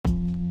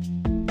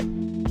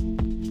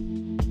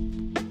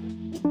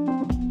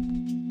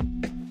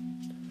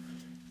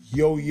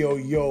Yo, yo,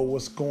 yo,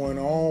 what's going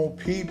on,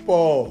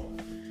 people?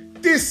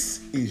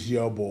 This is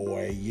your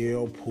boy,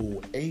 Yale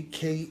Poole,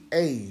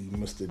 a.k.a.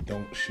 Mr.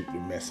 Don't Shoot the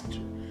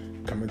Messenger,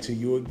 coming to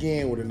you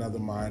again with another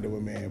Mind of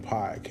a Man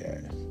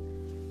podcast.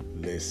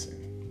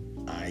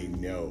 Listen, I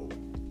know,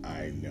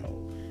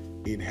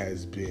 it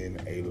has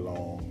been a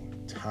long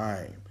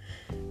time.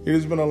 It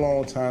has been a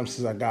long time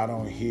since I got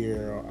on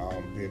here.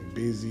 I've been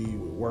busy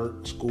with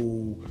work,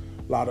 school,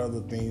 a lot of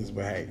other things,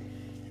 but hey,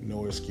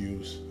 no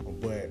excuse.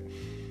 But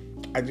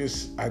I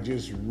just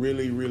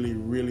really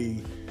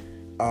needed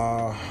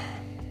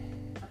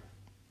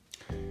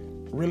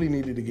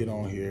to get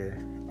on here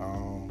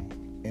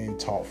and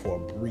talk for a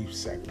brief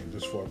second,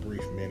 just for a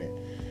brief minute,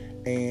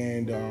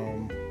 and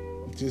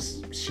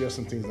just share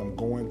some things I'm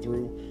going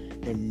through,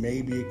 and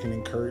maybe it can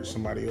encourage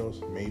somebody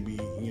else. Maybe,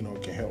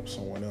 it can help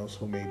someone else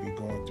who may be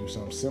going through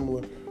something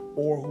similar,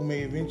 or who may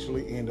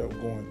eventually end up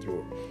going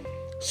through it.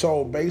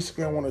 So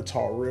basically, I want to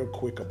talk real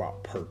quick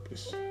about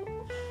purpose.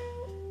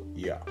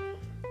 Yeah,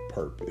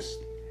 purpose.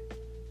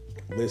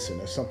 Listen,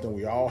 it's something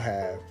we all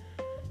have.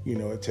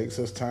 It takes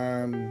us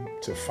time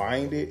to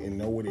find it and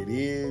know what it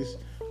is.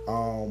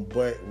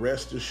 But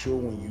rest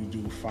assured, when you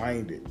do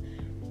find it,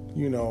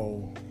 you're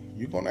going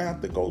to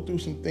have to go through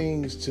some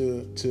things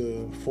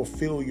to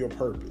fulfill your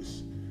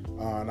purpose.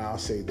 And I'll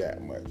say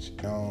that much.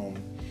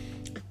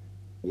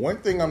 One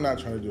thing I'm not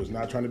trying to do is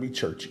not trying to be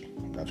churchy.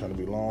 I'm not trying to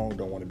be long.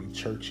 Don't want to be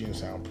churchy and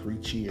sound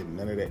preachy and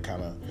none of that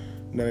kind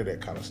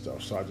of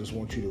stuff. So I just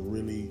want you to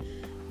really,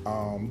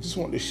 just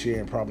want to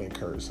share and probably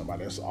encourage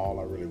somebody. That's all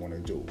I really want to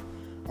do.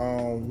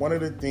 One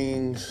of the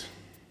things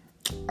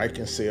I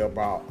can say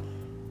about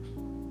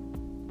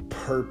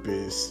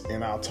purpose,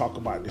 and I'll talk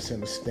about this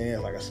in the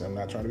stands. Like I said, I'm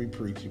not trying to be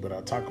preachy, but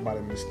I'll talk about it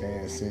in the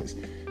stands since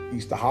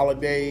Easter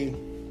holiday,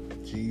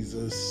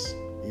 Jesus,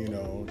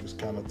 just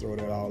kind of throw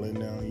that all in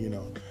there,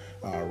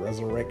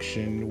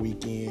 resurrection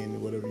weekend,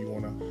 however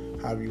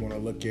you want to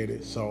look at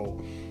it.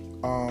 So,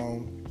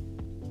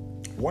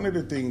 one of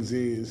the things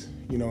is,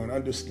 in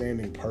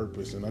understanding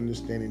purpose and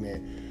understanding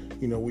that,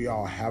 we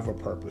all have a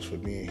purpose for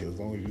being here. As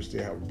long as you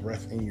still have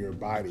breath in your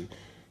body,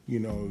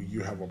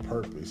 you have a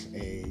purpose,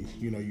 and,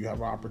 you have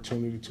an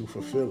opportunity to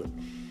fulfill it.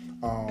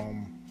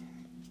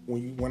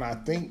 When I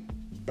think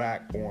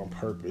back on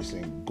purpose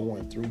and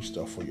going through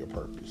stuff for your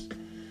purpose,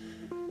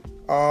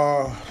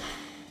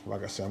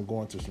 like I said, I'm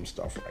going through some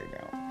stuff right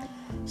now.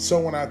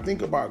 So when I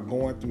think about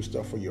going through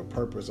stuff for your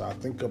purpose, I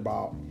think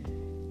about,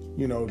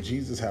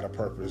 Jesus had a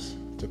purpose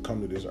to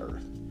come to this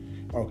earth.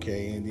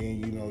 Okay, and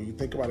then, you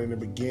think about it in the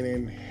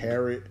beginning,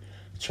 Herod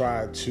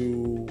tried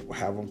to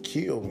have him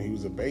killed when he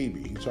was a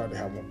baby. He tried to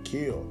have him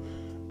killed.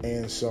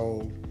 And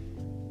so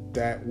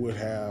that would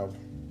have,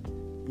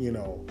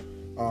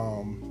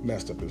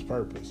 messed up his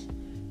purpose.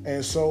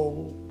 And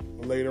so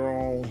later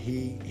on,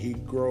 he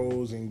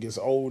grows and gets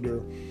older,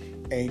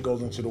 and he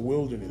goes into the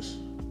wilderness.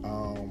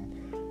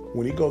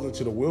 When he goes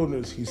into the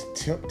wilderness, he's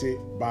tempted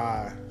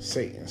by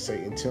Satan.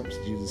 Satan tempts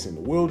Jesus in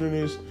the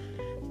wilderness,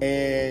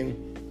 and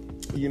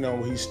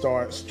he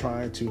starts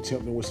trying to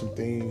tempt him with some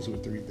things,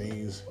 with 3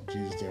 things.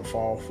 Jesus didn't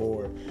fall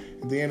for it.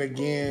 And then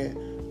again,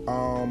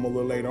 a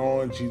little later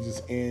on,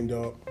 Jesus ended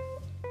up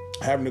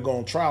having to go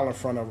on trial in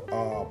front of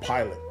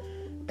Pilate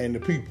and the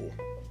people.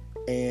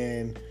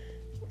 And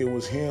it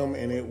was him,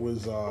 and it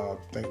was, I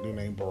think their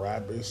name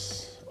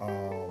Barabbas,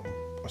 or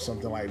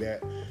something like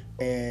that.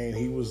 And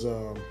he was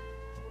a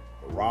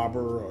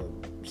robber or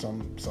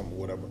some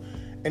whatever.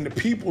 And the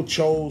people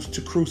chose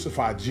to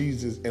crucify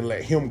Jesus and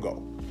let him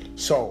go.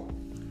 So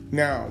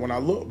now, when I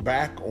look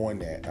back on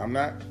that, I'm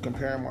not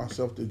comparing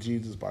myself to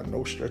Jesus by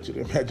no stretch of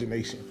the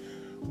imagination.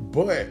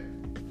 But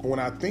when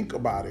I think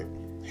about it,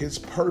 his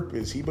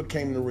purpose, he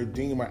became the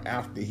Redeemer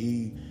after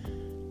he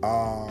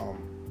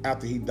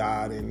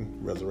died in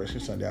Resurrection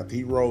Sunday, after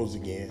he rose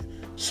again.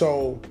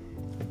 So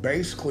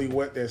basically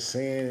what they're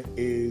saying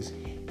is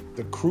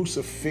the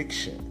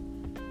crucifixion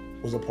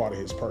was a part of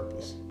his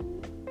purpose.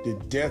 The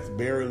death,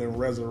 burial, and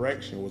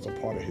resurrection was a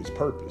part of his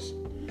purpose.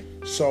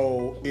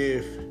 So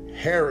if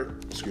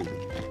Herod, these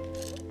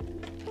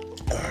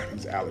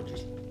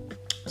allergies.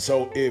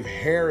 So if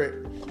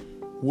Herod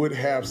would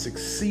have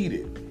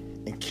succeeded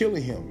in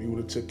killing him, he would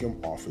have took him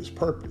off his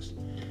purpose.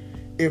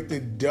 If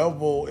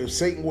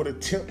Satan would have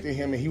tempted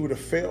him and he would have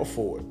failed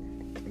for it,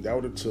 that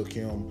would have took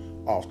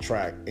him off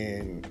track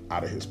and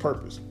out of his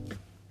purpose.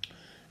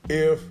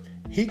 If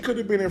he could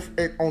have been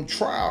on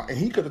trial and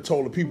he could have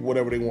told the people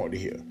whatever they wanted to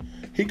hear.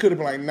 He could have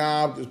been like,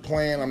 nah, I'm just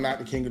playing. I'm not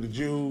the king of the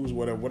Jews,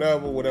 whatever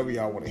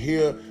y'all want to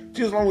hear.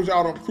 Just as long as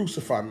y'all don't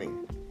crucify me.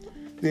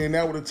 Then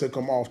that would have took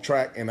him off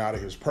track and out of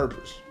his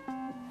purpose.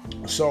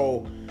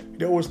 So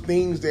there was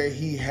things that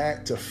he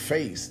had to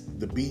face,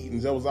 the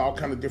beatings. There was all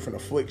kind of different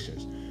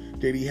afflictions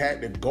that he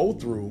had to go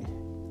through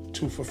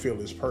to fulfill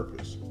his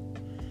purpose.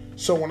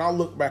 So when I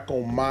look back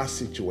on my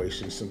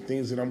situation, some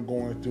things that I'm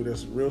going through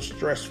that's real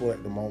stressful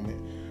at the moment,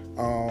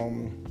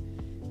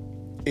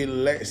 it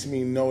lets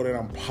me know that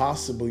I'm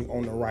possibly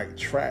on the right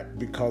track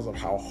because of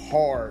how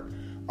hard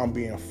I'm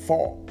being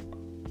fought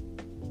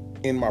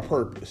in my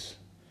purpose.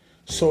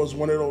 So it's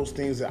one of those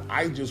things that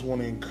I just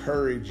want to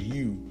encourage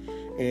you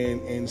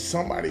and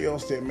somebody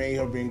else that may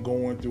have been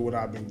going through what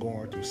I've been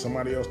going through,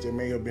 somebody else that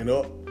may have been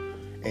up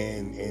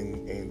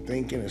and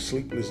thinking a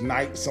sleepless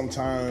night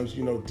sometimes,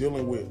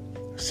 dealing with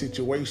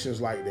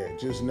situations like that.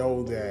 Just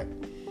know that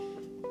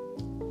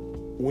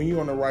when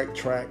you're on the right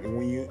track and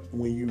when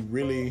you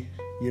really,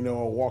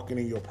 are walking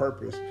in your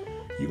purpose,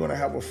 you're going to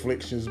have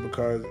afflictions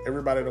because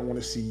everybody don't want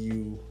to see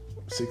you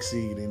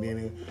succeed. And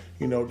then,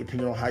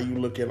 depending on how you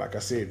look at it, like I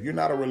said, if you're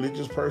not a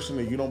religious person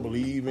or you don't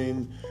believe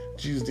in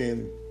Jesus,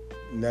 then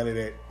none of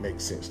that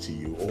makes sense to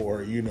you.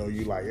 Or, you're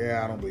like,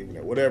 I don't believe in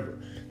that, whatever.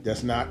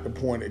 That's not the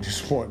point at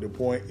this point. The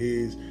point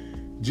is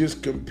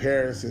just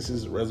comparing, since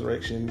it's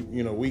resurrection,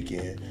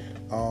 weekend.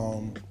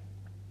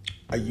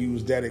 I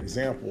use that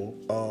example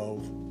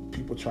of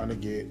people trying to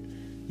get,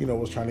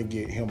 was trying to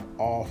get him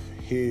off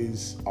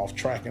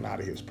track and out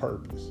of his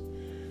purpose.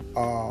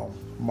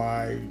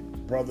 My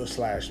brother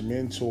 /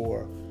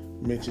 mentor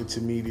mentioned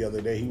to me the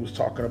other day, he was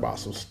talking about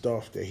some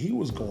stuff that he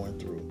was going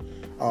through,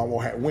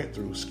 or had went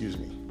through,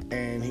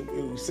 and he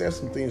said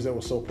some things that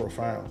were so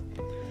profound.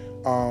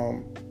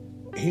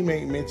 He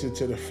made mention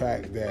to the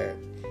fact that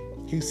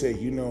he said,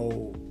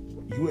 you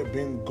have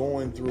been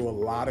going through a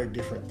lot of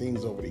different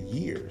things over the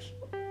years,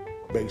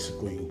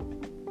 basically,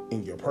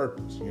 in your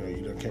purpose. You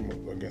done came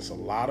up against a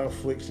lot of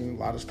affliction, a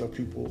lot of stuff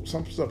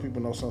some stuff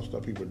people know, some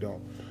stuff people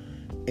don't.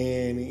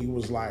 And he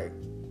was like,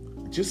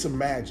 just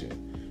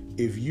imagine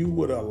if you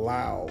would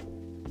allow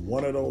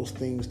one of those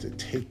things to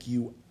take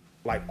you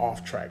like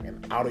off track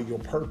and out of your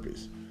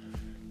purpose.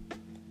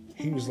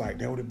 He was like,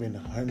 there would have been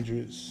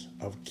hundreds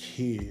of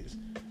kids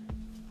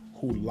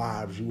whose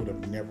lives you would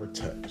have never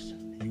touched.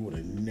 You would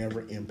have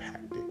never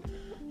impacted.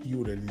 You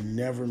would have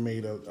never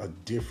made a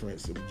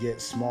difference,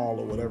 yet small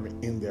or whatever,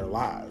 in their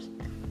lives.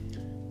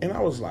 And I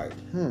was like,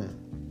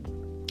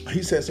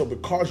 He said, so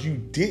because you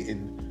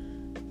didn't,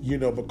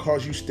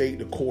 because you stayed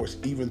the course,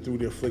 even through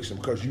the affliction,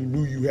 because you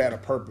knew you had a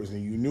purpose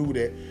and you knew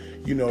that,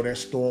 that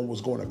storm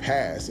was going to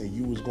pass and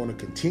you was going to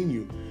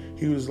continue.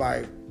 He was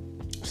like,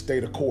 stay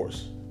the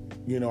course.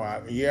 I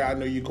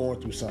know you're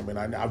going through something.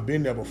 I've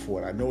been there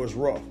before. I know it's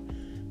rough.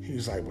 He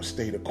was like, but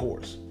stay the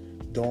course.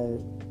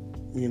 Don't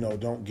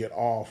get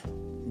off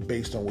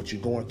based on what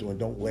you're going through, and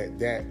don't let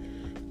that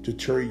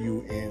deter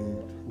you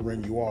and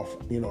run you off,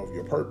 of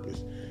your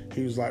purpose.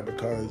 He was like,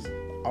 because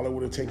all it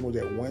would have taken was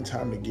that one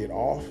time to get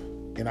off,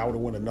 and I would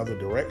have went another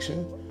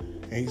direction.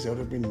 And he said, there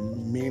have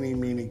been many,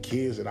 many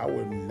kids that I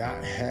would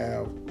not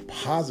have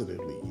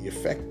positively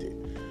affected.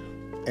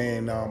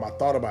 And I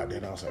thought about that,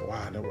 and I was like,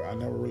 wow, I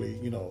never really,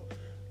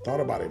 thought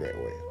about it that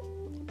way.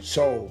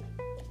 So,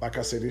 like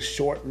I said, this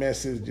short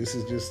message, this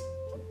is just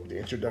the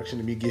introduction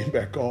to me getting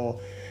back on.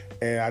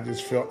 And I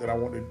just felt that I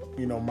wanted,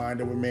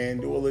 Mind of a Man,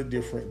 do a little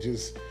different.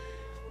 Just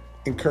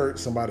encourage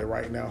somebody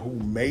right now who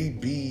may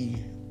be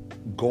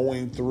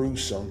going through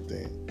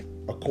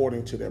something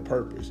according to their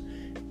purpose.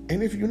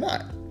 And if you're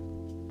not,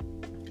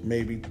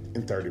 maybe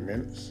in 30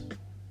 minutes,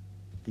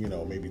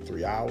 maybe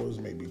 3 hours,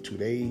 maybe 2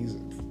 days,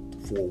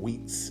 4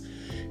 weeks.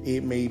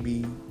 It may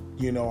be,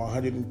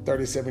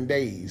 137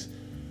 days,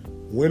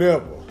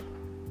 whenever.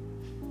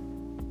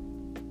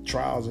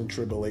 Trials and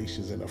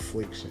tribulations and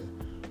affliction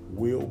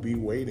will be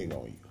waiting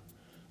on you.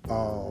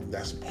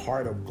 That's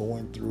part of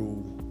going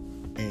through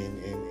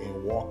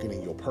and walking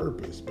in your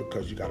purpose,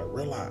 because you got to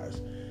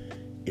realize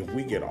if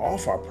we get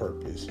off our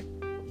purpose,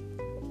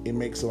 it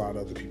makes a lot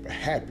of other people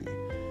happy,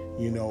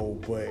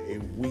 but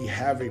if we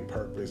have a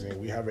purpose and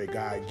we have a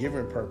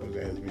God-given purpose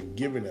that has been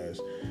given us,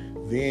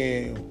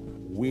 then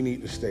we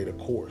need to stay the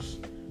course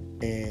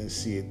and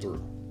see it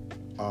through.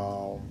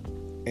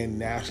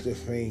 And that's the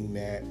thing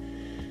that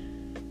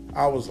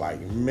I was like,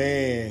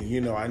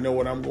 man, I know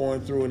what I'm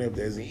going through, and if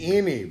there's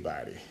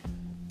anybody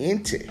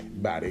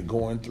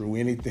going through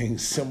anything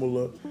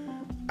similar,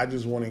 I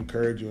just want to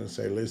encourage you and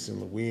say,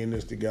 listen, we in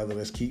this together.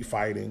 Let's keep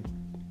fighting.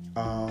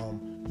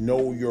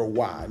 Know your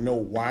why. Know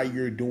why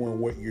you're doing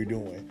what you're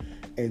doing.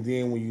 And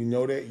then when you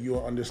know that,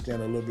 you'll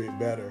understand a little bit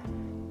better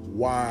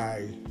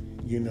why,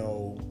 you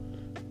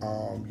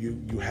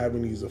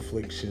having these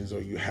afflictions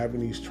or you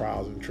having these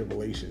trials and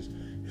tribulations.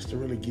 It's to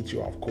really get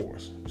you off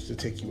course. It's to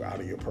take you out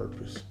of your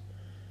purpose.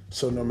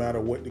 So no matter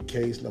what the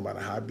case, no matter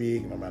how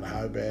big, no matter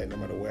how bad, no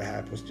matter what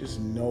happens, just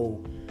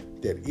know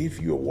that if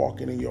you're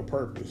walking in your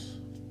purpose,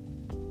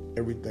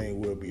 everything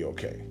will be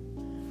okay.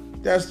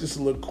 That's just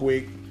a little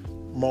quick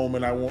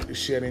moment I want to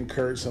share to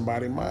encourage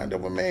somebody. Mind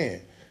of a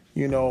Man,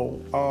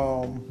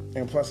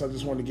 and plus I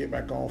just want to get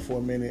back on for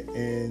a minute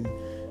and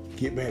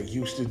get back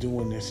used to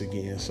doing this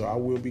again. So I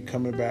will be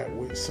coming back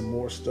with some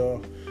more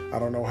stuff. I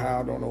don't know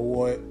how, I don't know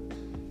what.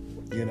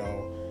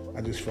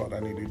 I just felt I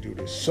needed to do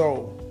this.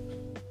 So,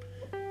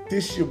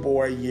 this your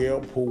boy,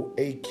 Yale Poole,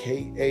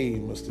 a.k.a.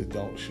 Mr.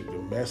 Don't Shoot the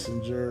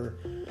Messenger,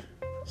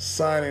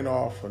 signing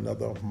off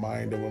another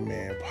Mind of a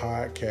Man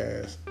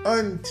podcast.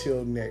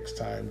 Until next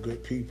time,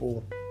 good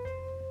people,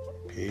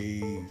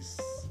 peace.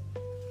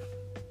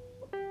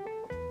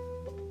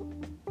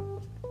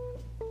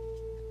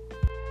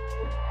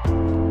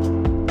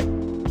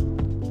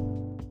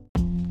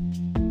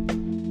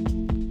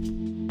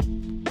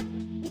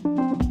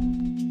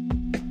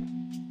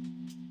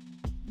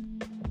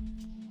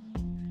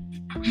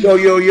 Yo,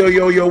 yo, yo,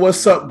 yo, yo,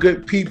 what's up,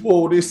 good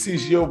people? This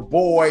is your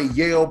boy,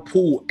 Yale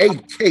Poole,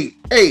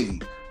 a.k.a.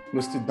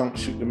 Mr. Don't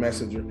Shoot the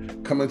Messenger,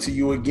 coming to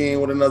you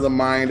again with another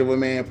Mind of a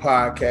Man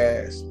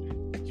podcast.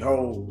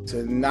 Yo,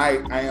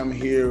 tonight I am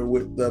here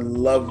with the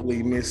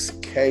lovely Miss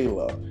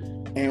Kayla,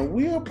 and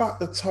we're about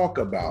to talk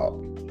about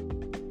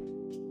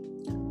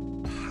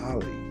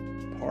Poly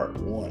Part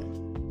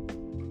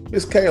 1.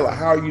 Miss Kayla,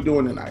 how are you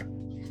doing tonight?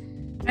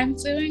 I'm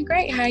doing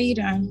great. How are you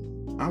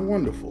doing? I'm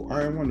wonderful.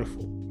 I am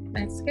wonderful.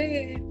 That's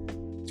good.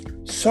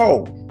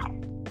 So,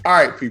 all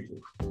right,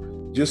 people.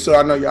 Just so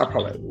I know, y'all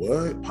probably like,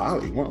 what?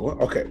 Poly? What?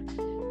 Okay.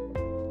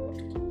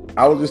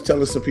 I was just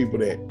telling some people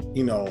that,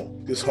 you know,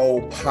 this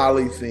whole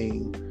poly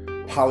thing,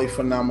 poly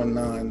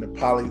phenomenon, the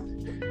poly,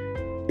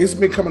 it's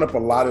been coming up a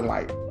lot in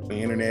like the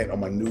internet, on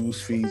my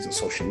news feeds and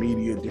social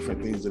media,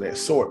 different things of that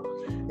sort.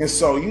 And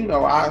so, you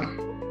know,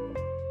 I'm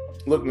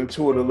looking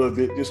into it a little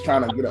bit, just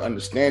trying to get an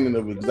understanding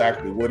of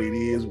exactly what it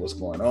is, what's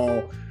going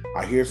on.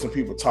 I hear some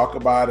people talk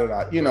about it,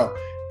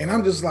 and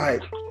I'm just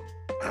like,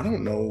 I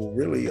don't know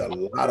really a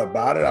lot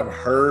about it. I've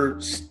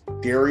heard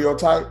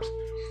stereotypes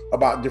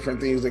about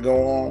different things that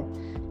go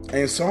on.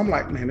 And so I'm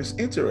like, man, it's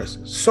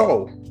interesting.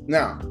 So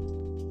now,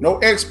 no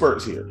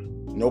experts here,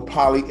 no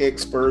poly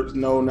experts,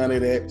 no none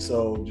of that.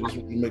 So just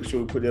make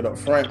sure we put that up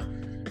front.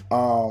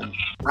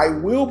 I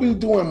will be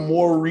doing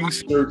more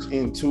research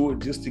into it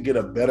just to get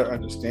a better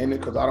understanding,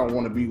 because I don't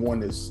want to be one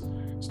that's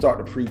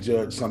start to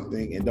prejudge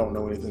something and don't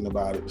know anything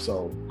about it.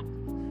 So,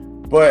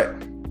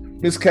 but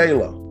Miss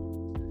Kayla,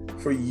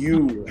 for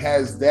you,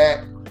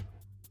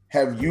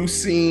 have you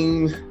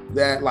seen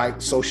that,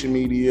 like social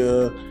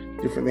media,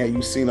 different thing? Have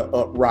you seen an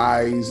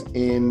uprise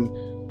in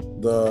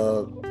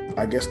the,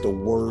 I guess, the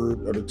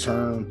word or the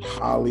term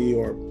poly?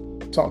 Or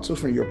talk to us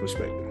from your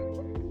perspective.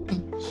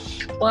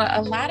 Well,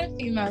 a lot of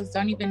females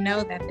don't even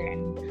know that they're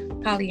in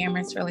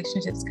polyamorous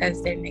relationships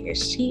because their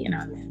niggas cheating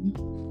on them.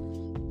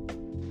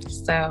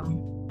 So.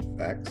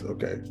 Facts.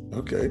 Okay.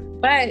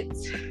 But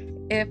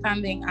if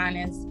I'm being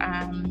honest,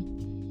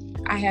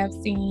 I have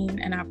seen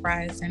an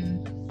uprise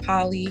in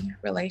poly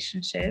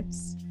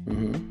relationships.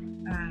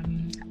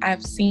 Mm-hmm.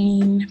 I've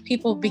seen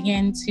people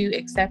begin to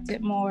accept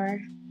it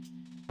more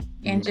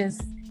and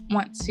just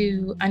want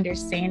to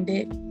understand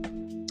it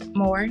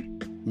more.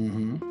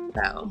 Mm-hmm.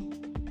 So,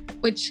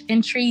 which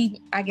intrigued,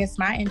 I guess,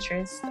 my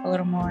interest a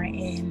little more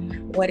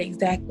in what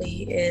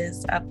exactly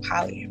is a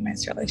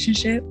polyamorous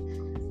relationship.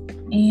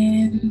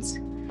 And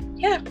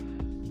yeah.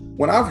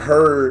 When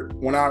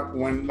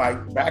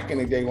like back in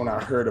the day when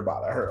I heard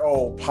about it, I heard,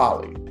 oh,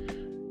 poly.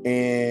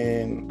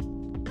 And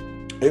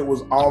it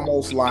was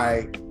almost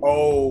like,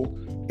 oh,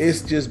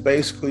 it's just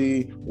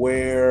basically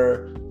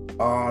where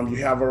you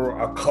have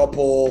a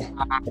couple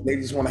and they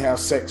just want to have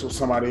sex with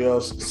somebody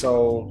else.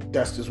 So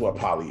that's just what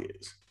poly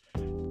is.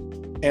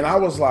 And I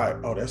was like,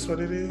 oh, that's what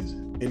it is?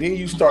 And then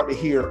you start to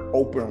hear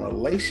open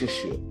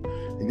relationship.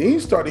 And then you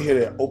start to hear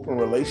that open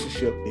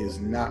relationship is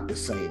not the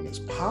same as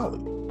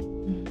poly.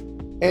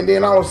 And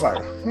then I was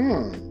like,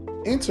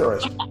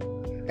 interesting.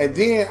 And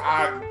then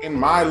in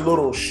my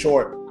little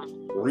short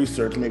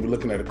research, maybe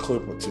looking at a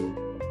clip or two,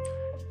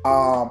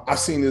 I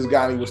seen this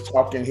guy, he was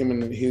talking, he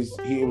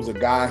was a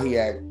guy, he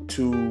had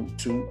two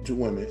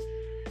women,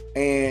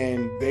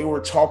 and they were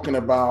talking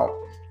about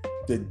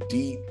the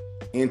deep,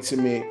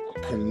 intimate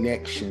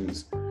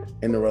connections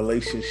in the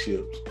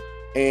relationships.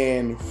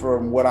 And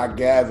from what I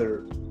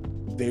gathered,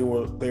 there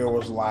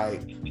was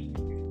like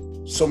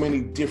so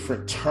many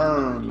different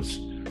terms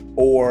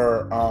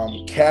or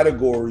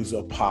categories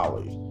of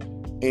poly.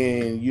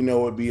 And, you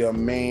know, it'd be a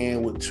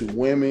man with two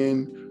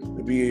women,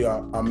 it'd be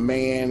a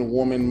man,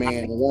 woman,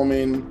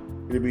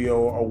 it'd be a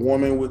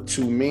woman with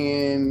two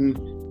men.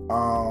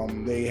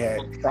 They had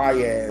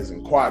triads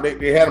and quad.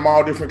 They had them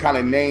all different kind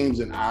of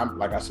names. And I'm,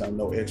 like I said, I'm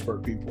no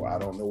expert, people. I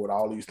don't know what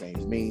all these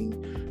things mean.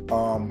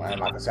 And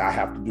like I said, I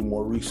have to do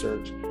more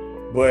research.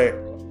 But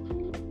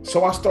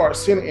so I started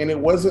seeing it, and it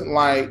wasn't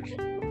like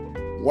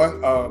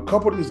a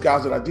couple of these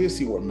guys that I did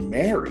see were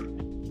married.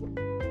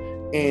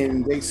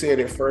 And they said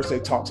at first they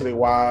talked to their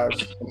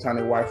wives, sometimes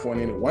their wife went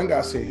in, and one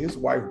guy said his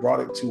wife brought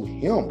it to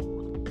him.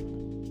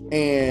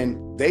 And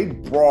they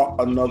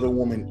brought another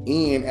woman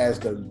in as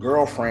the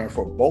girlfriend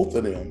for both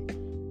of them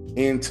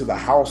into the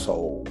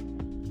household.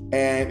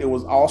 And it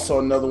was also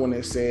another one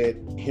that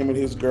said him and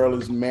his girl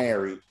is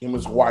married, him and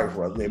his wife,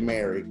 rather, they're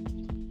married.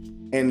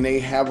 And they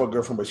have a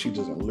girlfriend, but she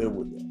doesn't live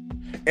with them.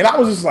 And I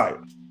was just like,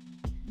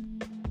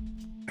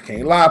 I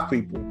can't lie,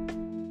 people.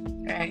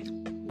 Right.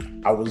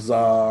 I was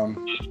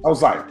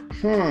like,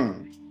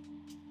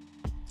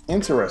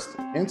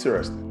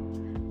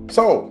 interesting.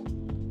 So,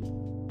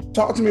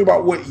 talk to me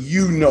about what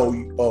you know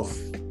of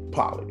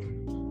poly.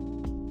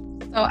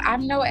 So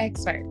I'm no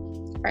expert,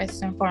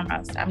 first and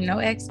foremost. I'm no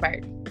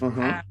expert.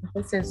 Mm-hmm.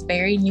 This is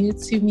very new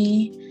to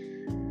me.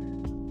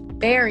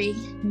 Very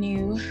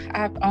new.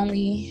 I've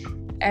only,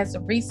 as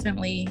of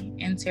recently,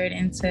 entered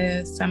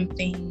into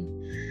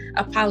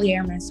a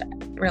polyamorous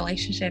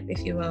relationship,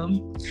 if you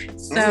will.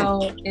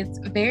 So it's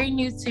very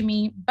new to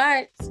me,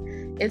 but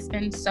it's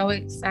been so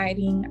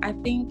exciting. I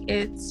think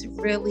it's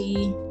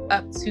really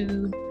up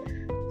to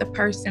the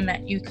person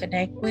that you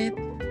connect with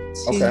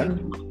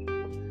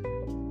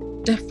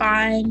to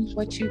define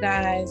what you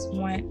guys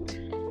want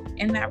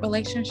in that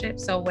relationship.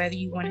 So whether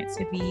you want it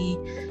to be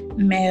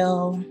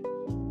male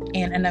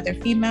and another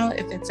female,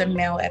 if it's a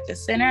male at the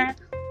center,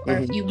 or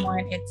if you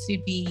want it to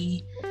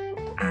be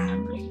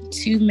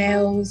 2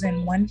 males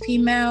and 1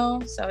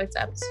 female. So it's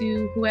up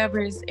to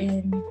whoever's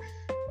in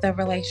the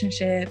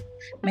relationship.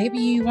 Maybe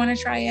you want a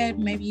triad,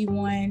 maybe you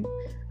want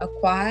a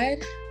quad.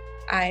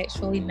 I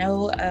actually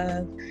know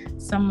of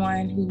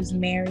someone who's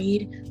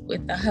married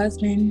with a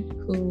husband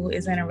who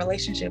is in a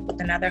relationship with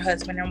another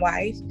husband and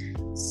wife.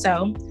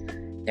 So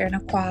they're in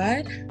a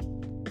quad,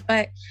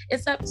 but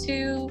it's up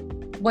to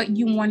what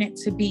you want it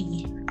to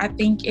be. I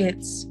think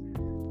it's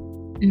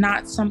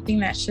not something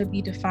that should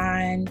be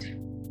defined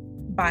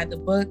by the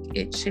book.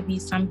 It should be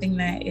something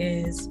that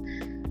is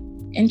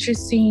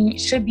interesting,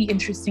 should be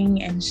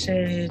interesting, and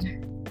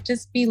should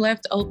just be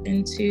left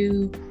open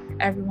to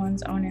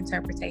everyone's own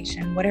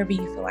interpretation, whatever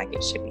you feel like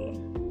it should be.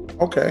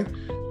 Okay.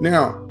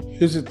 Now,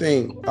 here's the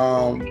thing.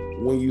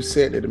 When you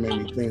said that, it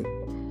made me think.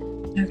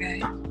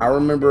 Okay. I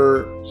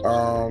remember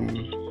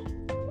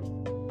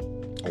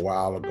a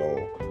while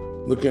ago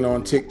looking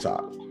on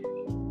TikTok,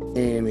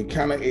 and it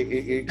kind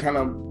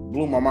of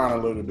blew my mind a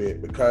little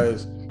bit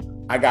because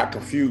I got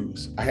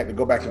confused. I had to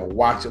go back and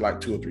watch it like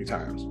 2 or 3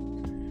 times.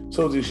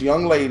 So this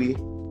young lady,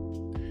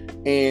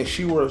 and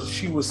she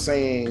was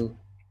saying,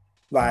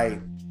 like,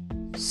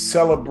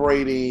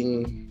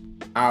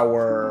 celebrating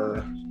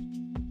our,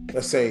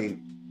 let's say,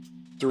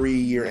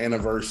 3-year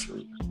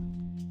anniversary.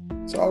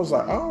 So I was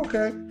like, oh,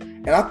 okay.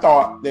 And I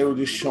thought they were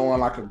just showing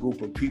like a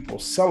group of people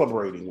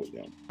celebrating with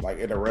them, like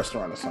at a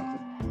restaurant or something.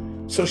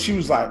 So she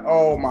was like,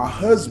 oh, my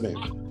husband.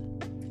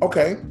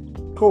 Okay,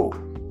 cool.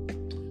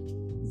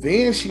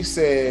 Then she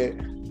said,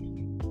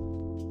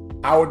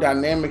 our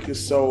dynamic is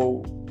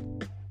so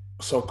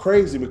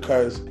crazy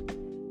because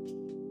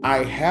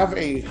I have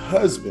a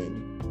husband,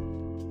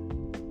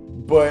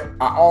 but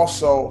I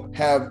also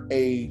have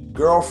a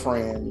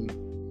girlfriend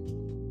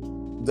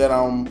that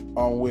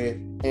I'm with.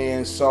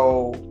 And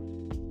so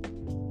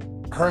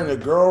her and the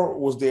girl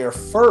was there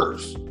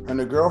first. And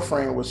the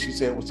girlfriend was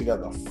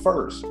together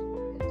first.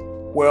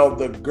 Well,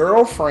 her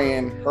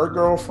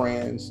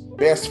girlfriend's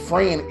best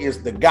friend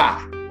is the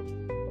guy.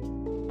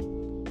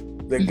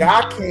 The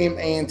guy came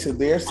into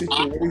their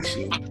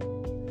situation,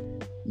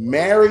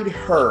 married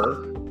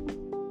her.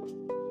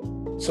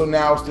 So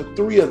now it's the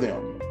 3 of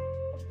them.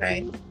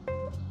 Right.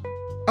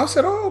 I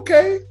said, oh,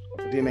 okay.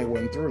 But then they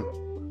went through.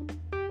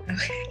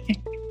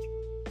 Okay.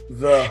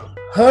 The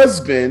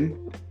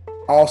husband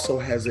also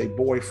has a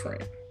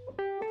boyfriend.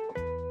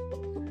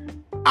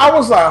 I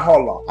was like,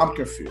 hold on, I'm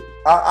confused.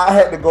 I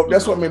had to go.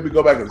 That's what made me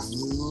go back and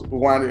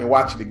rewind it and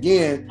watch it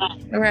again.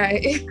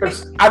 Right.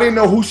 Because I didn't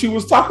know who she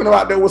was talking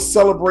about that was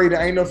celebrating.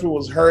 I didn't know if it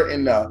was her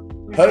and the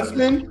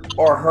husband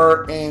or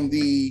her and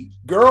the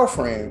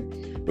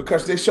girlfriend,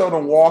 because they showed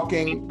them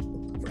walking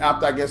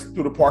after, I guess,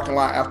 through the parking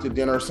lot after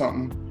dinner or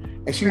something.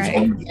 And she was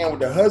holding hands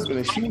with the husband,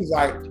 and she was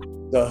like,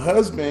 the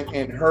husband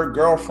and her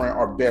girlfriend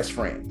are best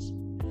friends.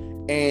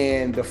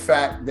 And the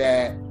fact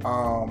that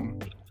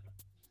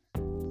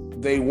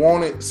they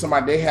wanted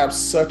somebody, they have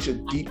such a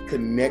deep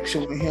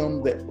connection with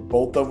him, that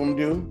both of them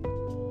do,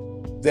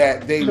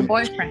 that they the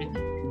boyfriend,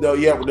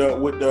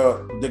 with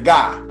the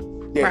guy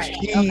that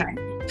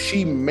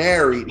she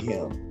married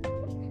him,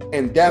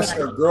 and that's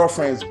her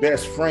girlfriend's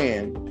best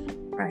friend.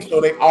 Right.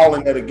 So they all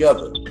in there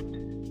together.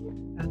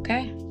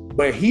 Okay.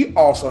 But he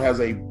also has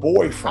a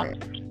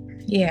boyfriend.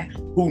 Yeah.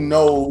 Who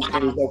knows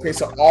it was okay.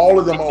 So all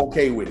of them are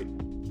okay with it.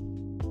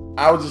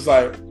 I was just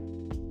like,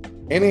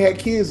 and they had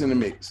kids in the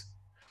mix.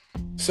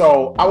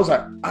 So I was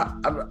like,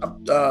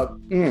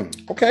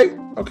 okay.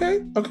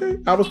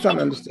 I was trying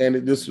to understand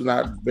it. This was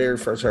not very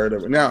first heard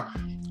of it. Now,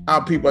 I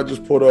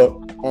just put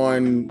up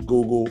on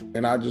Google,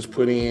 and I just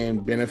put in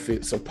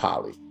benefits of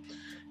poly.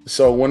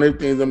 So one of the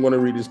things I'm going to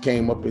read this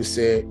came up. It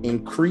said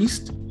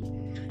increased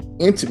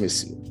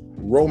intimacy,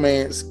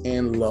 romance,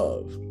 and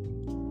love.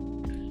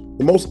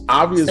 The most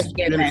obvious,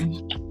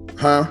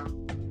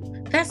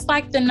 That's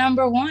like the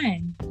number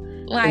one.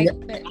 Like,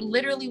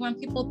 literally, when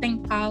people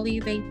think poly,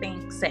 they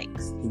think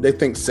sex. They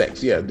think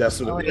sex, yeah. That's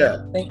what it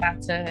is. They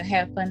got to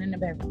have fun in the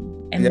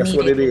bedroom. And that's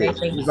what it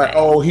is. It's like,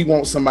 oh, he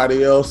wants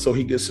somebody else, so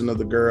he gets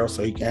another girl,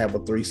 so he can have a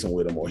threesome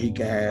with him, or he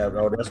can have,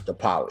 that's the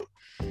poly.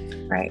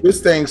 Right. This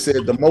thing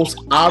said the most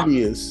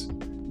obvious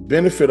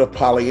benefit of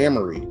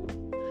polyamory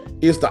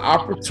is the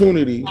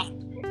opportunity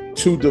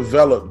to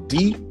develop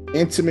deep,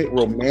 intimate,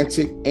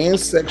 romantic, and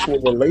sexual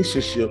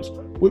relationships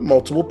with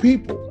multiple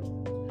people.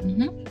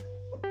 Mm-hmm.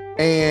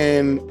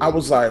 And I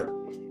was like,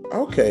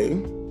 okay.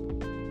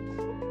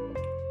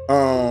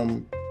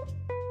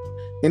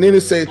 And then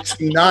it said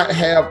to not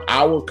have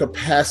our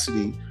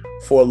capacity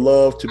for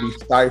love to be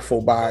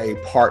stifled by a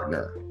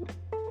partner,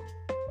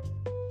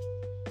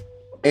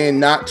 and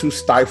not to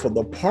stifle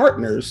the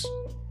partner's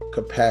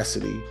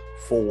capacity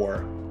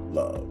for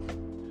love.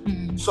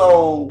 Mm-hmm.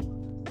 So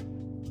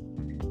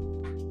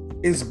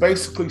it's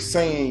basically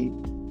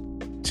saying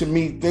to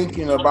me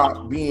thinking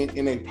about being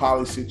in a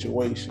poly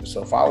situation.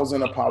 So if I was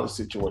in a poly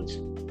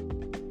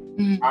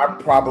situation, I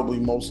probably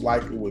most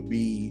likely would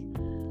be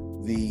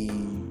the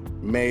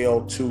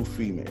male, 2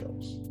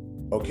 females.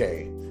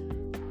 Okay.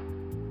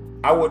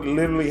 I would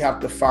literally have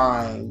to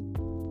find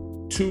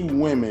 2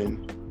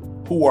 women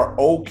who are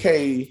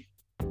okay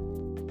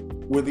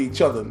with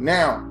each other.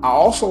 Now, I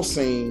also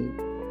seen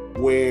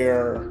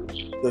where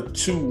the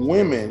 2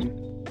 women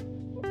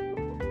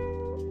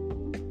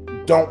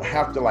don't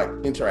have to like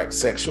interact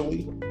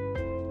sexually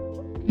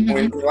or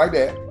anything like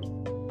that,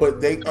 but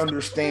they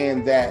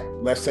understand that,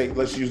 let's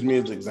use me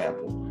as an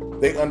example.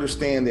 They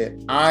understand that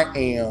I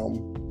am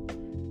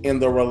in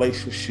the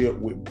relationship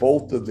with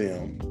both of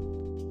them.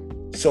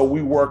 So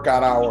we work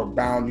out our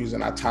boundaries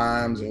and our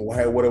times and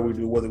whatever we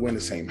do, whether we're in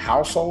the same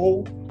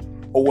household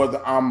or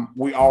whether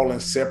we all in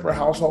separate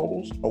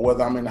households or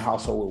whether I'm in the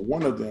household with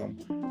one of them,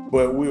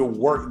 but we'll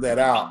work that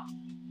out.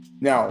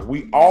 Now,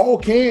 we all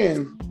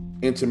can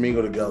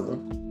intermingle together,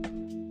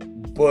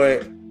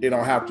 but they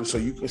don't have to. So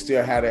you can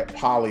still have that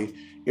poly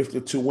if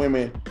the 2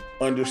 women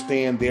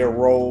understand their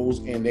roles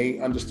and they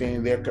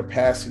understand their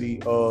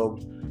capacity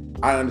of,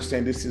 I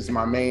understand this is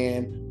my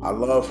man, I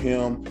love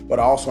him, but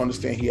I also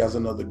understand he has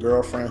another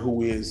girlfriend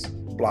who is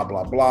blah,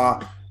 blah,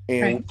 blah,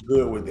 and we're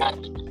good with that.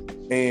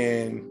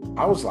 And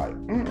I was like,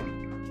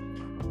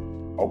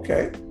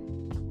 okay,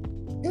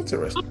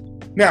 interesting.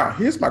 Now,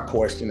 here's my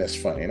question that's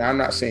funny, and I'm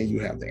not saying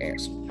you have the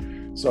answer.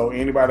 So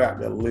anybody out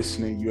there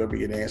listening, you ever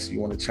get an answer, you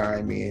want to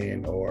chime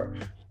in or,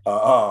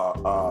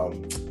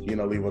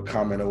 leave a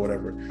comment or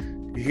whatever.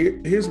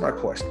 Here's my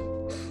question.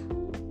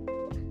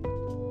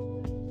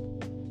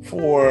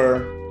 For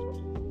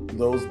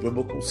those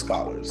biblical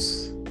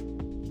scholars,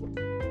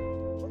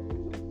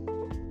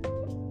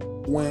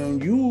 when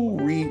you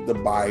read the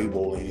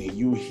Bible and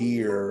you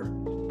hear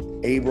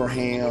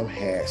Abraham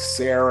had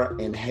Sarah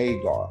and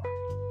Hagar,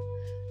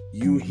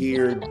 you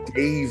hear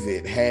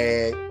David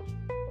had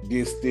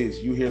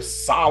this, you hear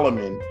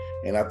Solomon,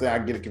 and I think I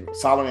get it.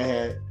 Solomon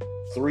had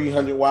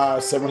 300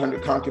 wives,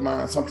 700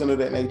 concubines, something of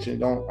that nature.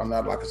 I'm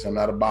not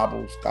a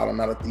Bible scholar, I'm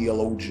not a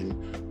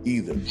theologian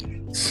either.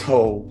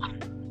 So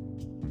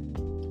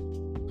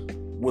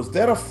was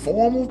that a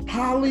form of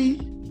poly?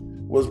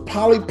 Was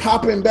poly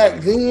popping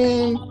back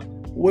then?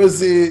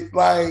 Was it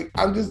like,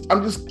 I'm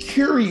just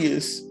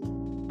curious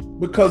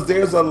because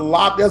there's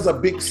a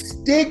big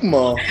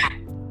stigma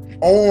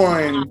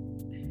on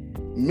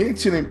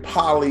mentioning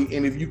poly,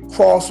 and if you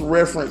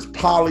cross-reference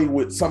poly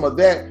with some of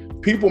that,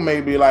 people may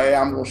be like, hey,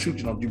 I'm gonna shoot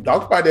you. Don't you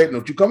talk about that.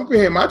 Don't you come up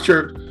here in my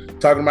church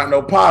talking about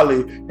no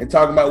poly and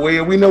talking about,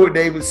 well, we know what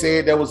David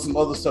said. There was some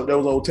other stuff. That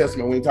was Old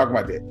Testament. We ain't talking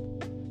about that.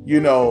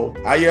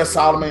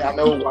 Solomon, I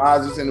know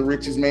wisest and the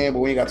richest man, but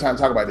we ain't got time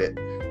to talk about that.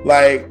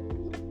 Like,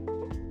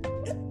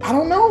 I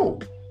don't know.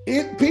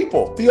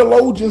 People,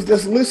 theologians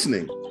that's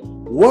listening,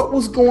 what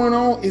was going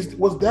on?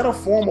 Was that a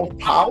form of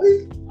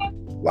poly?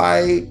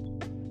 Like,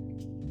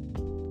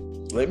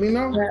 let me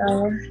know.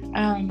 Well,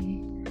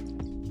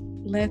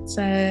 let's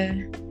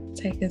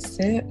take a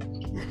sip.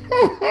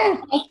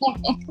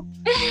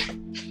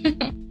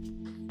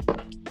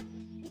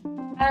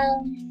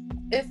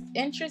 It's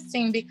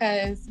interesting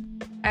because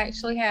I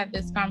actually had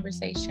this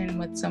conversation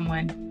with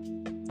someone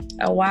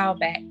a while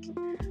back,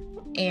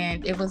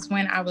 and it was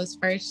when I was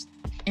first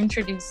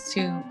introduced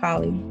to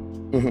poly.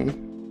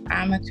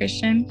 I'm a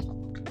Christian.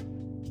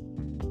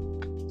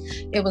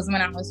 It was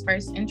when I was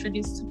first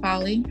introduced to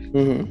poly,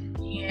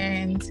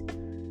 and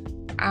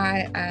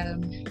I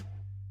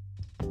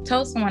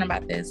told someone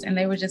about this, and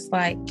they were just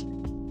like,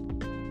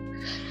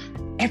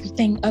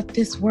 everything of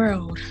this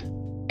world.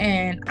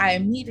 And I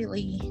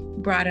immediately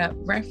brought up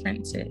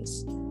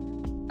references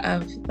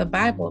of the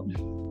Bible.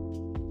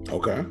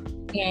 Okay.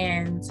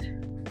 And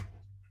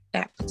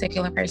that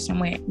particular person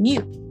went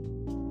mute.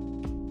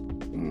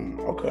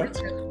 Okay.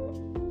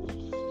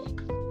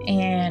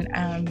 And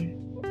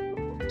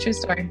true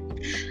story.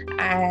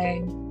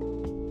 I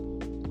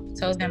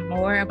told them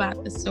more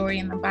about the story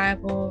in the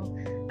Bible.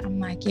 I'm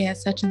like, yeah,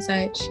 such and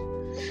such.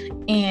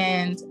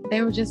 And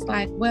they were just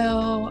like,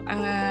 well,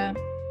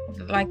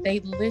 like they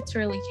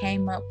literally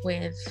came up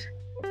with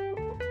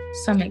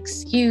some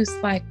excuse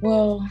like,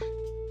 well,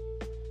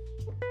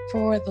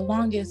 for the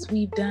longest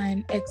we've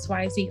done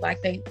XYZ.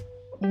 Like they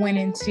went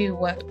into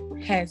what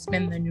has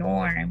been the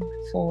norm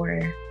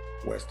for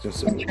Western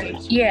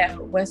civilization. Yeah,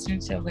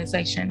 Western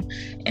civilization.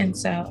 And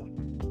so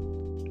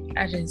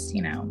I just,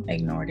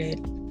 ignored it,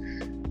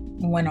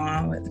 went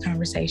on with the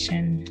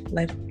conversation,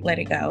 let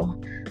it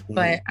go.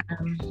 But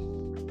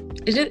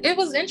it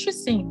was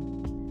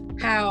interesting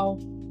how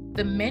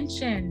the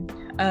mention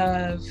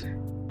of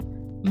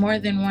more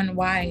than one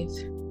wife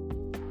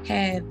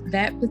had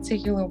that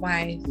particular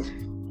wife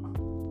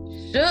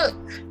shook.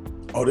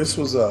 Oh, this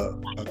was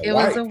it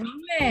was a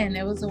woman.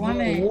 It was a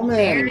woman.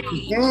 Mary.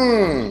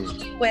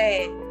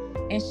 Newlywed.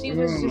 And she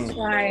was just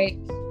like,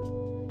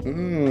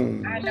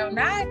 I know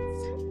not.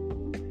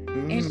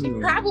 And she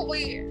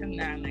probably,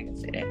 no, I'm not gonna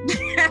say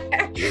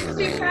that.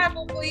 She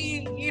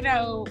probably,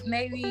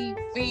 maybe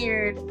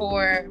feared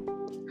for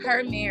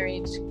her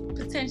marriage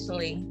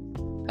potentially,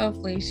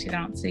 hopefully she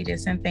don't see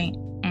this and think,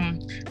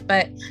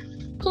 but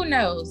who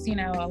knows? You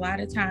know, a lot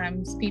of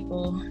times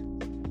people,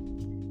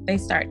 they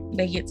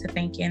get to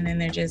thinking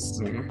and they're just,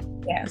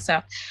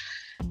 so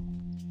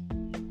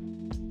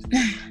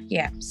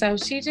yeah. So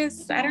she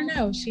just, I don't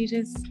know, she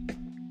just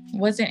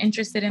wasn't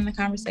interested in the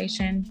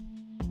conversation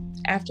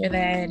after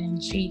that,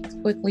 and she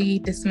quickly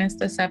dismissed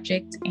the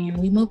subject and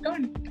we moved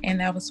on, and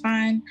that was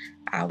fine.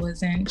 I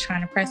wasn't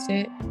trying to press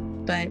it,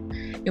 but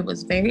it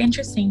was very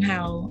interesting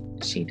how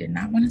she did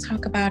not want to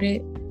talk about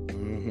it,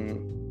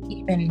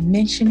 even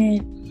mention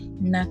it,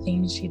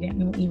 nothing. She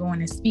didn't even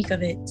want to speak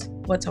of it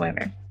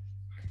whatsoever.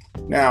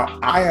 Now,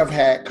 I have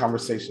had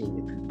conversations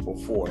with people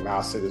before, and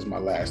I'll say this is my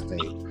last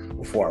thing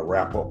before I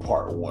wrap up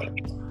part one.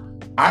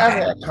 I have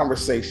had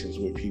conversations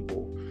with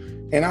people,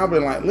 and I've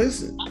been like,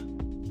 listen,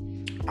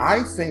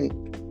 I think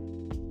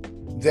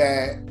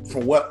that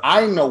from what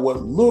I know,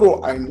 what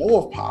little I know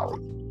of poly,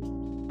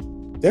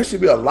 there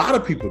should be a lot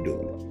of people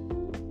doing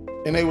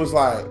it. And they was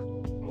like,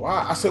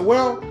 wow. I said,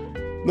 well,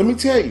 let me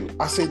tell you.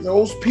 I said,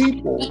 those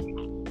people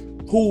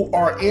who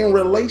are in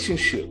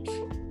relationships,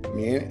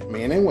 men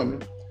and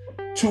women,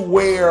 to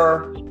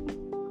where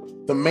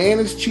the man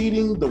is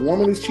cheating, the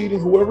woman is cheating,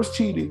 whoever's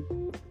cheating,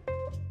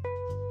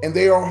 and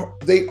they are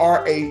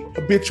a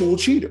habitual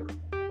cheater.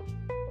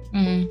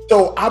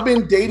 So I've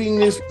been dating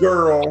this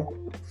girl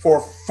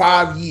for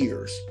 5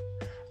 years.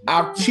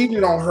 I've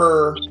cheated on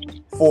her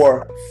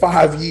for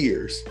 5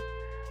 years.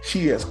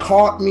 She has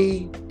caught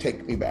me,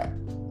 taken me back.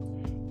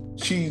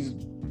 She's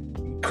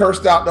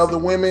cursed out the other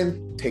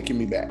women, taking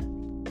me back.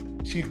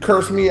 She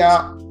cursed me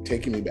out,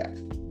 taking me back.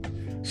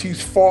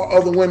 She's fought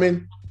other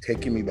women,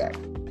 taking me back.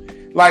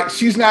 Like,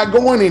 she's not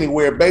going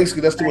anywhere,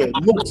 basically. That's the way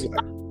it looks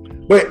like.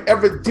 But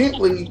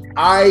evidently,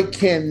 I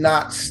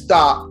cannot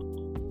stop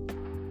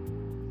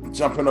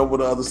jumping over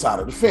the other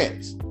side of the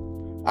fence.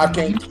 I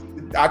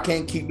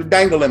can't keep the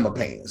dangle in my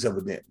pants,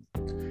 evidently.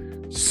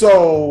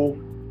 So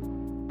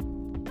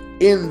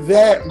in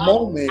that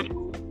moment,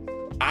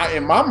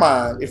 in my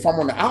mind, if I'm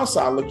on the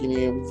outside looking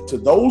in to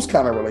those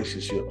kind of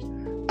relationships,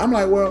 I'm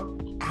like, well,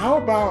 how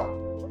about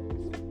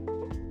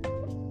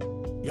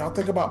y'all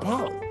think about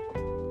poly?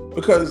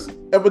 Because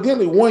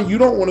evidently, one, you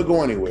don't want to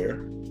go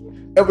anywhere.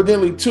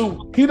 Evidently,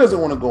 two, he doesn't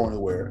want to go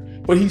anywhere,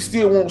 but he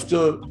still wants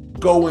to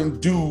go and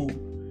do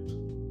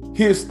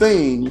his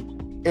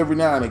thing every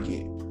now and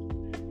again.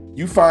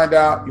 You find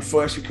out, you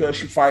fuss, you cuss,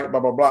 you fight,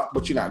 blah, blah, blah,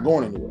 but you're not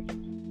going anywhere.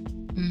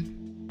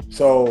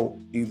 So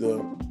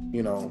either,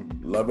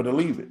 love it or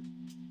leave it.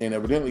 And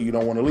evidently you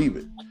don't want to leave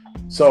it.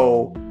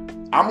 So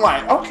I'm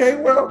like, okay,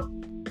 well,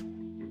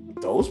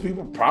 those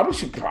people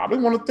should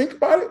want to think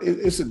about it.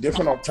 It's a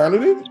different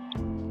alternative.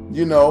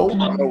 I'm no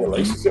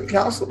relationship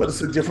counselor, but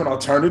it's a different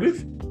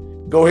alternative.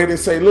 Go ahead and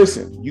say,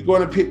 listen, you're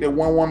going to pick the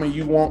one woman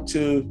you want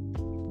to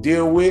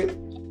deal with.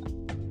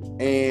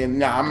 And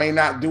now I may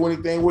not do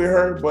anything with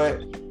her,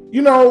 but,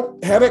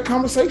 have that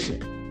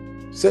conversation.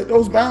 Set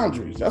those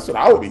boundaries. That's what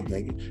I would be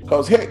thinking.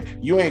 Because, heck,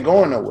 you ain't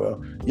going nowhere.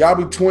 Y'all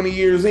be 20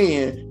 years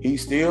in,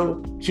 he's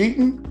still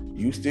cheating,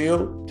 you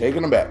still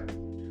taking him back.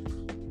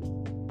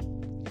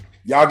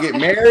 Y'all get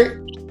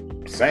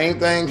married, same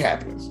thing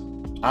happens.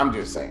 I'm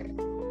just saying.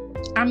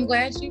 I'm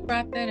glad you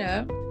brought that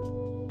up.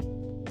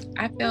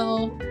 I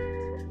feel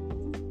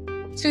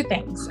two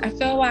things. I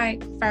feel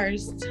like,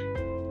 first,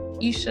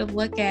 you should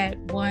look at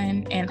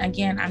one, and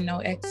again, I'm no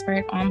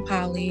expert on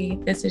poly.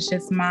 This is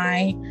just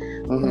my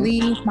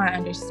belief, my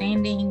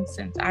understanding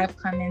since I've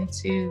come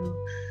into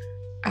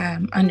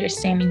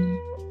understanding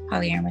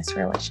polyamorous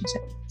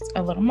relationships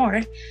a little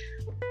more.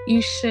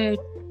 You should,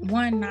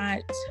 one,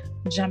 not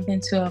jump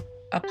into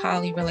a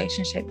poly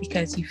relationship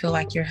because you feel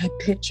like you're a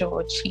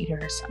habitual cheater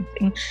or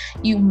something.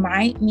 You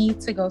might need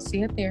to go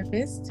see a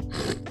therapist.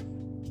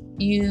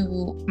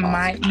 You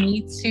might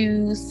need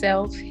to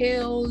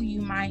self-heal.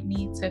 You might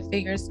need to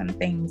figure some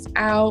things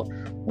out.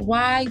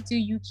 Why do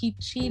you keep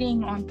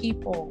cheating on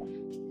people?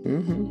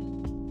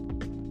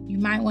 You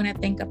might want to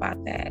think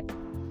about that.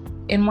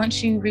 And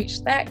once you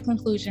reach that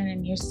conclusion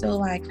and you're still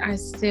like, I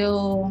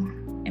still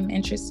am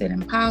interested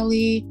in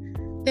poly,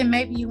 then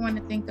maybe you want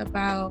to think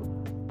about,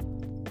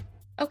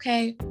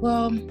 okay,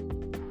 well,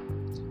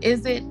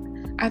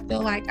 I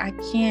feel like I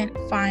can't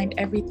find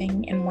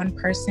everything in one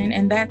person.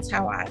 And that's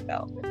how I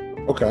felt.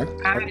 Okay.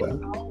 I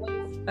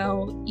always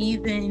felt,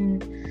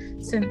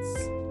 even since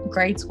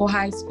grade school,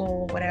 high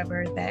school,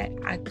 whatever, that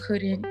I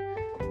couldn't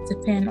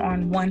depend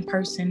on one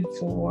person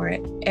for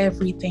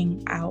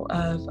everything out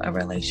of a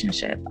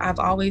relationship. I've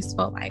always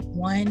felt like,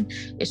 one,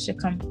 it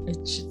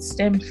should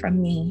stem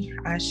from me.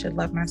 I should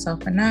love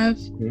myself enough.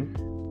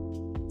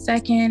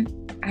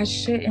 Second, I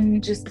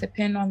shouldn't just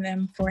depend on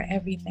them for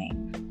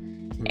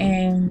everything.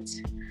 And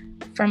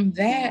from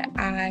that,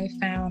 I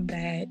found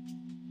that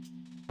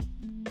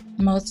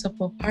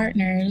multiple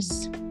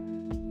partners,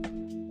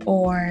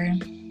 or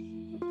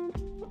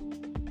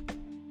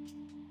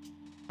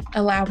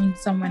allowing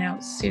someone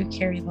else to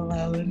carry the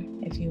load,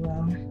 if you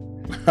will.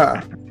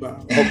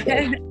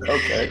 Okay.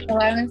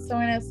 Allowing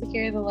someone else to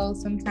carry the load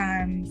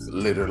sometimes.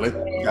 Literally.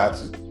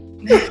 Gotcha.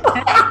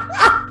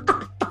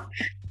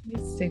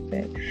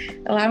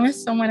 stupid. Allowing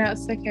someone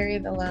else to carry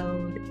the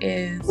load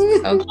is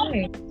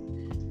okay.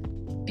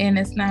 And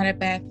it's not a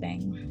bad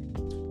thing.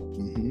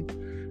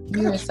 Mm-hmm.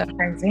 You are so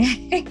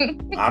crazy.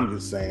 I'm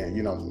just saying,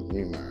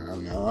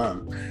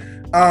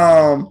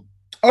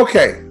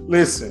 okay,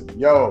 listen,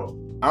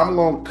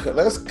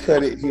 let's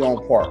cut it here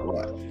on part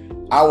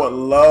 1. I would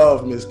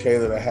love, Miss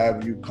Kayla, to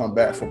have you come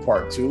back for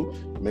part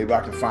 2. Maybe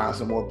I can find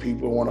some more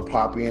people who want to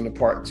pop in to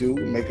part 2,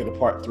 make it a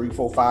part 3,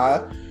 4,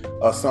 5,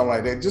 or something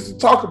like that, just to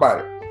talk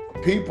about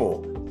it.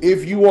 People,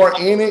 if you are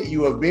in it,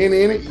 you have been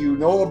in it, you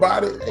know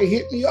about it, hey,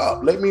 hit me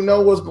up. Let me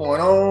know what's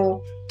going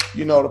on.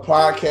 The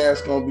podcast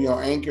is going to be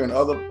on Anchor and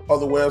other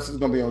websites. It's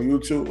going to be on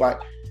YouTube. Like,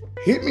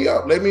 hit me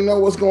up. Let me know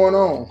what's going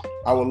on.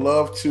 I would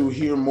love to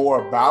hear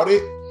more about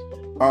it.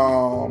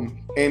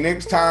 And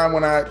next time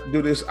when I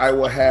do this, I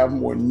will have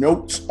more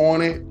notes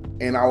on it,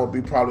 and I will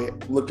be probably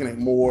looking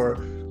more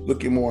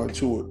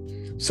into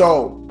it.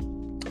 So,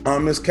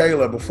 Miss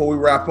Kayla, before we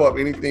wrap up,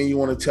 anything you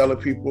want to tell the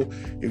people,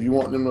 if you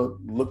want them to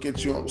look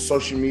at you on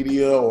social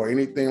media or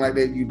anything like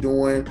that you're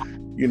doing,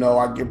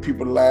 I give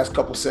people the last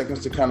couple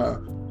seconds to kind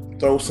of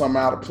throw something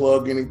out, or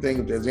plug anything.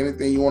 If there's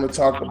anything you want to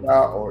talk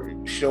about or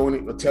show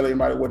it or tell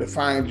anybody where to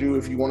find you,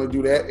 if you want to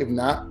do that. If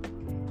not,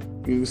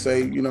 you can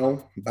say,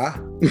 bye.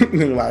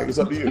 Like, it's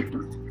up to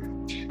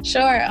you.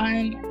 Sure.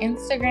 On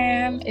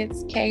Instagram,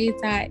 it's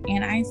k.nicm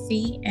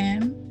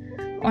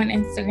on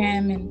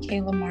Instagram, and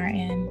Kayla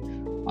Martin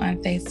on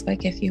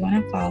Facebook if you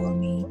want to follow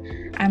me.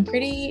 I'm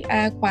pretty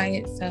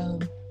quiet, so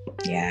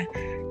yeah,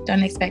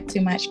 don't expect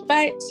too much,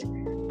 but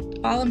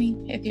follow me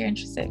if you're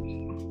interested.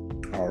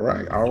 All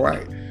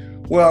right.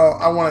 Well,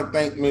 I want to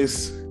thank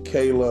Miss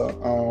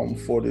Kayla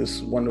for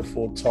this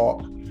wonderful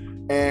talk.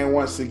 And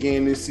once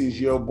again, this is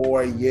your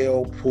boy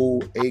Yale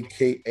Poole,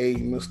 aka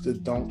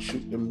Mr. Don't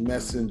Shoot the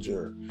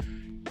Messenger.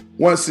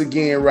 Once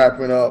again,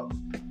 wrapping up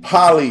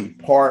Poly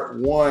Part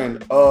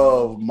 1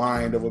 of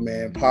Mind of a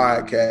Man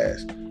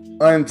podcast.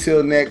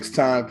 Until next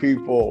time,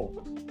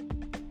 people.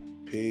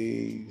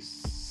 Peace.